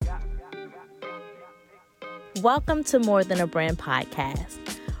Welcome to More Than a Brand podcast,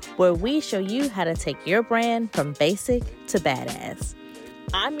 where we show you how to take your brand from basic to badass.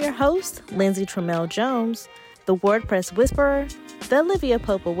 I'm your host, Lindsay Trammell Jones, the WordPress Whisperer, the Olivia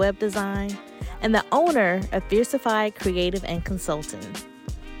Pope of Web Design, and the owner of Fiercified Creative and Consulting.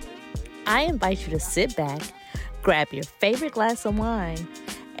 I invite you to sit back, grab your favorite glass of wine,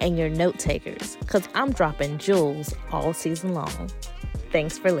 and your note takers, because I'm dropping jewels all season long.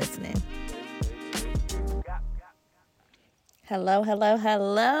 Thanks for listening.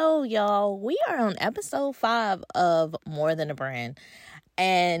 Hello, y'all. We are on episode 5 of More Than a Brand.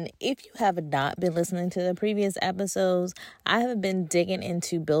 And if you have not been listening to the previous episodes, I have been digging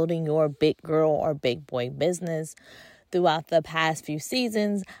into building your big girl or big boy business. Throughout the past few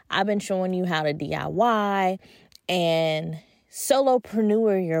seasons, I've been showing you how to DIY and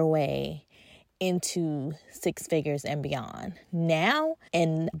solopreneur your way into 6 figures and beyond. Now,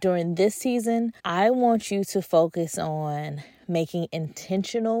 and during this season, I want you to focus on making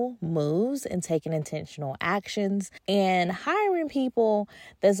intentional moves and taking intentional actions and hiring people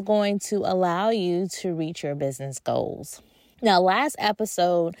that's going to allow you to reach your business goals. Now, last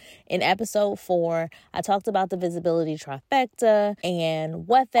episode, in episode 4, I talked about the visibility trifecta and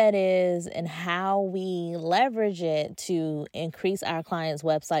what that is and how we leverage it to increase our clients'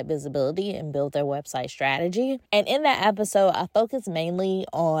 website visibility and build their website strategy. And in that episode, I focused mainly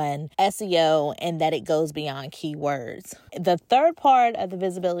on SEO and that it goes beyond keywords. The third part of the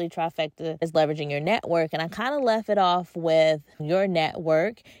visibility trifecta is leveraging your network. And I kind of left it off with your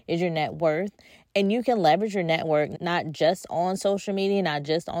network is your net worth. And you can leverage your network, not just on social media, not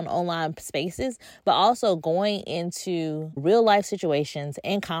just on online spaces, but also going into real life situations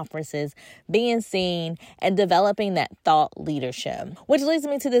and conferences, being seen and developing that thought leadership. Which leads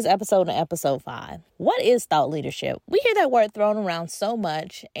me to this episode in episode 5. What is thought leadership? We hear that word thrown around so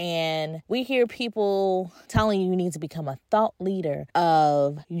much, and we hear people telling you need to become a thought leader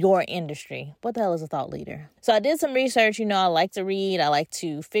of your industry. What the hell is a thought leader? So I did some research. I like to read. I like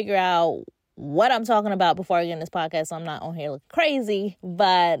to figure out what I'm talking about before I get in this podcast, so I'm not on here looking crazy.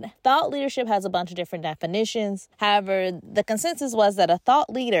 But thought leadership has a bunch of different definitions. However, the consensus was that a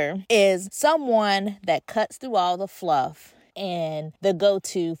thought leader is someone that cuts through all the fluff and the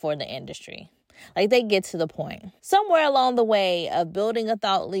go-to for the industry. Like, they get to the point. Somewhere along the way of building a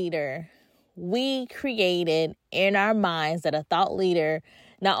thought leader, we created in our minds that a thought leader,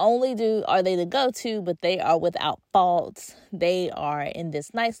 not only are they the go-to, but they are without faults. They are in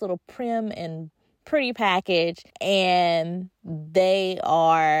this nice little prim and pretty package, and they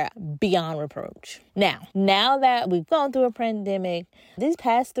are beyond reproach. Now that we've gone through a pandemic, these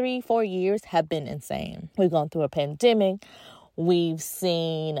past 3-4 years have been insane. We've gone through a pandemic. We've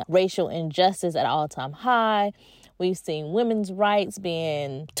seen racial injustice at an all-time high. We've seen women's rights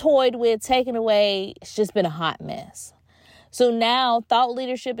being toyed with, taken away. It's just been a hot mess. So now thought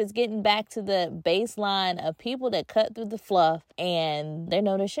leadership is getting back to the baseline of people that cut through the fluff and they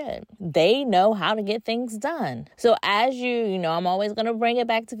know their shit. They know how to get things done. So as I'm always going to bring it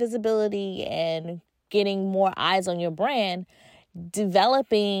back to visibility and getting more eyes on your brand,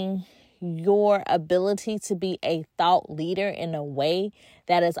 developing your ability to be a thought leader in a way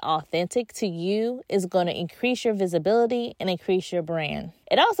that is authentic to you is going to increase your visibility and increase your brand.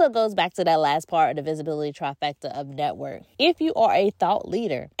 It also goes back to that last part of the visibility trifecta of network. If you are a thought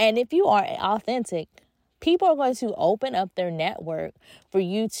leader and if you are authentic, people are going to open up their network for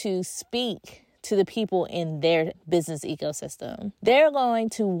you to speak to the people in their business ecosystem. They're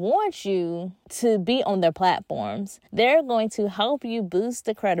going to want you to be on their platforms. They're going to help you boost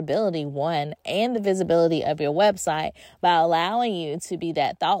the credibility, and the visibility of your website by allowing you to be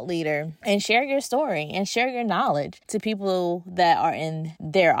that thought leader and share your story and share your knowledge to people that are in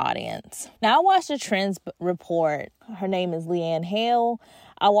their audience. Now, I watched a trends report. Her name is Leanne Hale.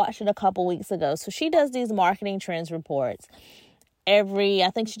 I watched it a couple weeks ago. So she does these marketing trends reports.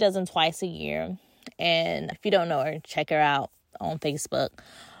 I think she does them twice a year. And if you don't know her, check her out on Facebook.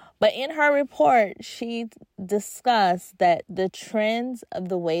 But in her report, she discussed that the trends of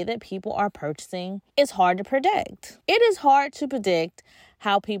the way that people are purchasing is hard to predict. It is hard to predict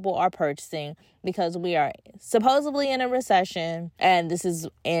how people are purchasing because we are supposedly in a recession, and this is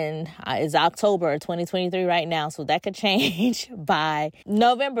is October 2023 right now, so that could change by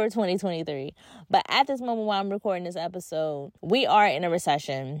November 2023. But at this moment while I'm recording this episode, we are in a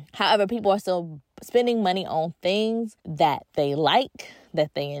recession. However, people are still spending money on things that they like,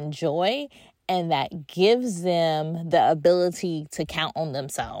 that they enjoy, and that gives them the ability to count on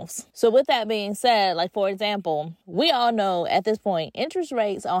themselves. So with that being said, like for example, we all know at this point, interest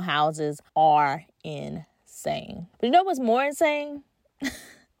rates on houses are insane. But you know what's more insane?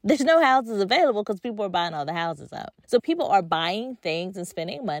 There's no houses available because people are buying all the houses up. So people are buying things and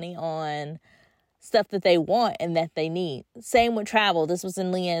spending money on stuff that they want and that they need. Same with travel. This was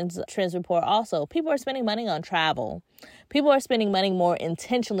in Leanne's trends report also. People are spending money on travel. People are spending money more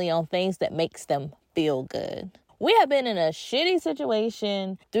intentionally on things that makes them feel good. We have been in a shitty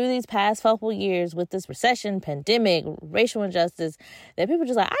situation through these past couple years with this recession, pandemic, racial injustice, that people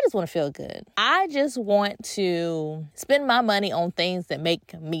just like, I just want to feel good. I just want to spend my money on things that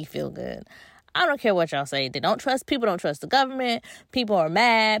make me feel good. I don't care what y'all say. People don't trust the government. People are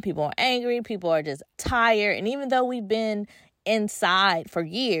mad. People are angry. People are just tired. And even though we've been inside for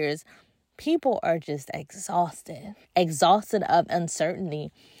years, people are just exhausted of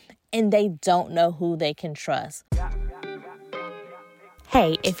uncertainty. And they don't know who they can trust.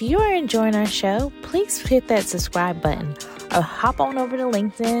 Hey, if you are enjoying our show, please hit that subscribe button or hop on over to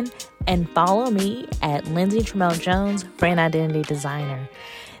LinkedIn and follow me at Lindsay Trammell Jones, Brand Identity Designer.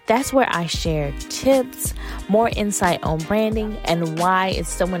 That's where I share tips, more insight on branding, and why it's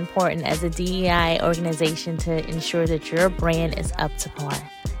so important as a DEI organization to ensure that your brand is up to par.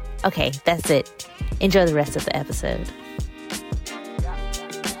 Okay, that's it. Enjoy the rest of the episode.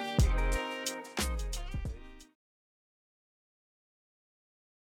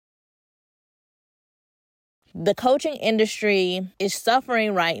 The coaching industry is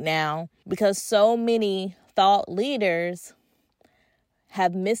suffering right now because so many thought leaders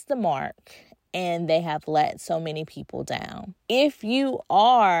have missed the mark and they have let so many people down. If you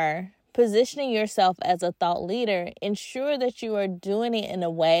are positioning yourself as a thought leader, ensure that you are doing it in a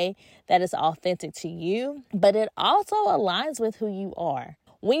way that is authentic to you, but it also aligns with who you are.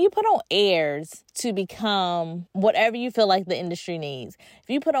 When you put on airs to become whatever you feel like the industry needs, if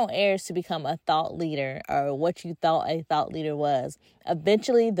you put on airs to become a thought leader or what you thought a thought leader was,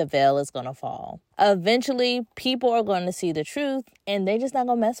 eventually the veil is going to fall. Eventually, people are going to see the truth and they're just not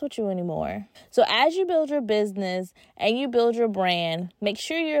going to mess with you anymore. So as you build your business and you build your brand, make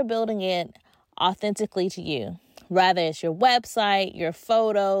sure you're building it authentically to you. Rather it's your website, your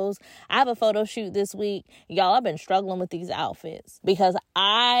photos. I have a photo shoot this week. Y'all, I've been struggling with these outfits because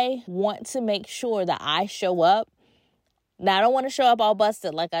I want to make sure that I show up. Now, I don't want to show up all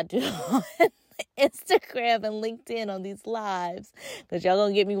busted like I do on Instagram and LinkedIn on these lives because y'all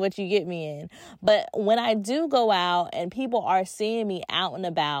gonna get me what you get me in. But when I do go out and people are seeing me out and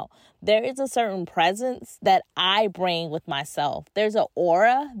about, there is a certain presence that I bring with myself. There's an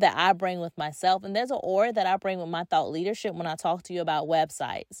aura that I bring with myself, and there's an aura that I bring with my thought leadership when I talk to you about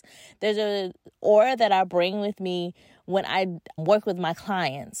websites. There's an aura that I bring with me when I work with my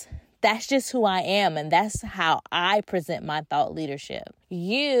clients. That's just who I am, and that's how I present my thought leadership.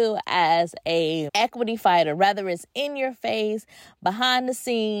 You as a equity fighter, whether it's in your face, behind the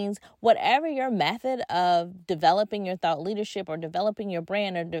scenes, whatever your method of developing your thought leadership or developing your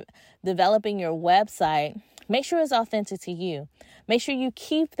brand or developing your website, make sure it's authentic to you. Make sure you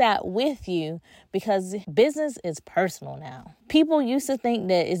keep that with you because business is personal now. People used to think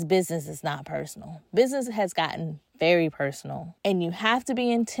that business is not personal. Business has gotten very personal, and you have to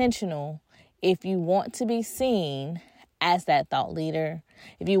be intentional if you want to be seen as that thought leader,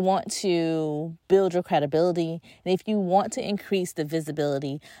 if you want to build your credibility, and if you want to increase the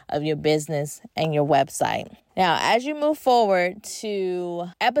visibility of your business and your website. Now, as you move forward to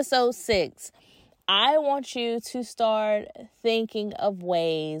episode 6, I want you to start thinking of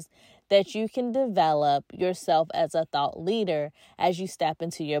ways that you can develop yourself as a thought leader as you step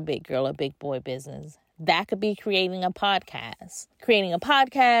into your big girl or big boy business. That could be creating a podcast. Creating a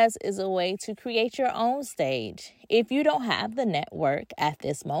podcast is a way to create your own stage. If you don't have the network at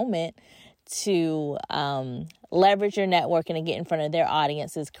this moment to leverage your networking and get in front of their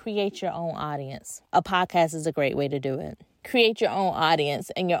audiences, create your own audience. A podcast is a great way to do it. Create your own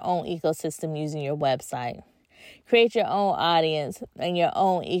audience and your own ecosystem using your website. Create your own audience and your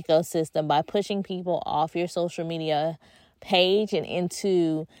own ecosystem by pushing people off your social media page and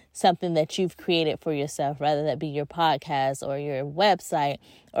into something that you've created for yourself, whether that be your podcast or your website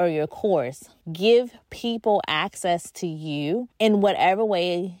or your course. Give people access to you in whatever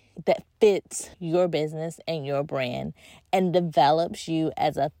way that fits your business and your brand and develops you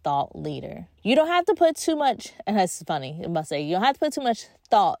as a thought leader. You don't have to put too much, and that's funny, I must say, you don't have to put too much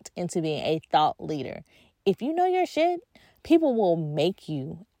thought into being a thought leader. If you know your shit, people will make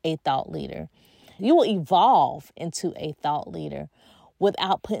you a thought leader. You will evolve into a thought leader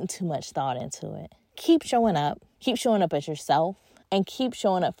without putting too much thought into it. Keep showing up as yourself, and keep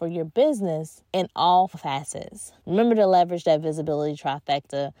showing up for your business in all facets. Remember to leverage that visibility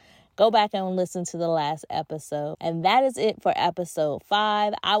trifecta. Go back and listen to the last episode. And that is it for episode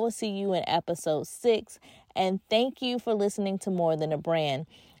 5. I will see you in episode 6. And thank you for listening to More Than a Brand.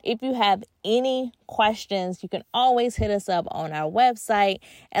 If you have any questions, you can always hit us up on our website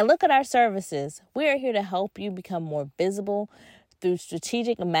and look at our services. We are here to help you become more visible through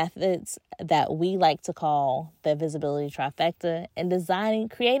strategic methods that we like to call the visibility trifecta,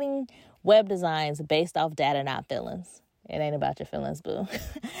 and creating web designs based off data, not feelings. It ain't about your feelings, boo.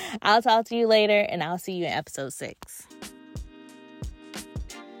 I'll talk to you later, and I'll see you in episode 6.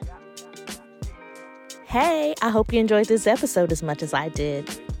 Hey, I hope you enjoyed this episode as much as I did.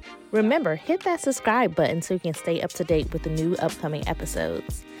 Remember, hit that subscribe button so you can stay up to date with the new upcoming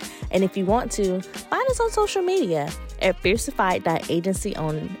episodes. And if you want to, find us on social media at fiercified.agency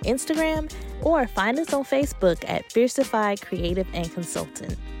on Instagram, or find us on Facebook at Fiercified Creative and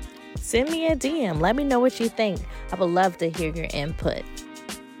Consultant. Send me a DM. Let me know what you think. I would love to hear your input.